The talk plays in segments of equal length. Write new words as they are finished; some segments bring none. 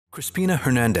Crispina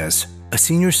Hernandez, a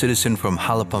senior citizen from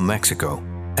Jalapa, Mexico,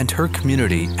 and her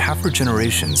community have for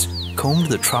generations combed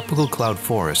the tropical cloud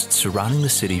forests surrounding the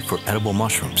city for edible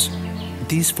mushrooms.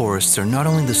 These forests are not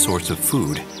only the source of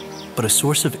food, but a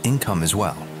source of income as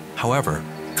well. However,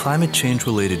 climate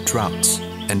change-related droughts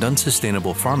and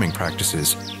unsustainable farming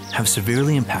practices have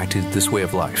severely impacted this way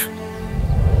of life.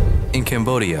 In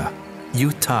Cambodia,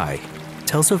 Youth Thai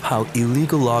tells of how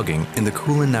illegal logging in the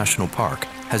Kulin National Park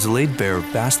has laid bare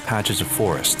vast patches of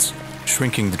forests,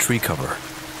 shrinking the tree cover.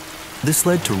 This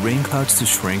led to rain clouds to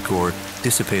shrink or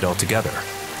dissipate altogether,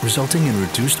 resulting in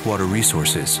reduced water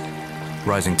resources,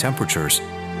 rising temperatures,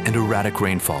 and erratic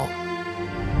rainfall.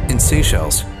 In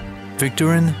Seychelles,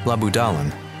 Victorine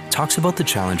Laboudalan talks about the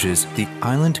challenges the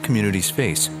island communities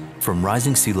face from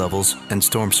rising sea levels and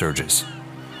storm surges.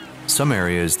 Some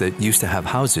areas that used to have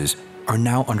houses are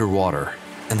now underwater,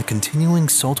 and the continuing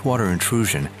saltwater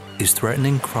intrusion is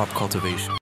threatening crop cultivation.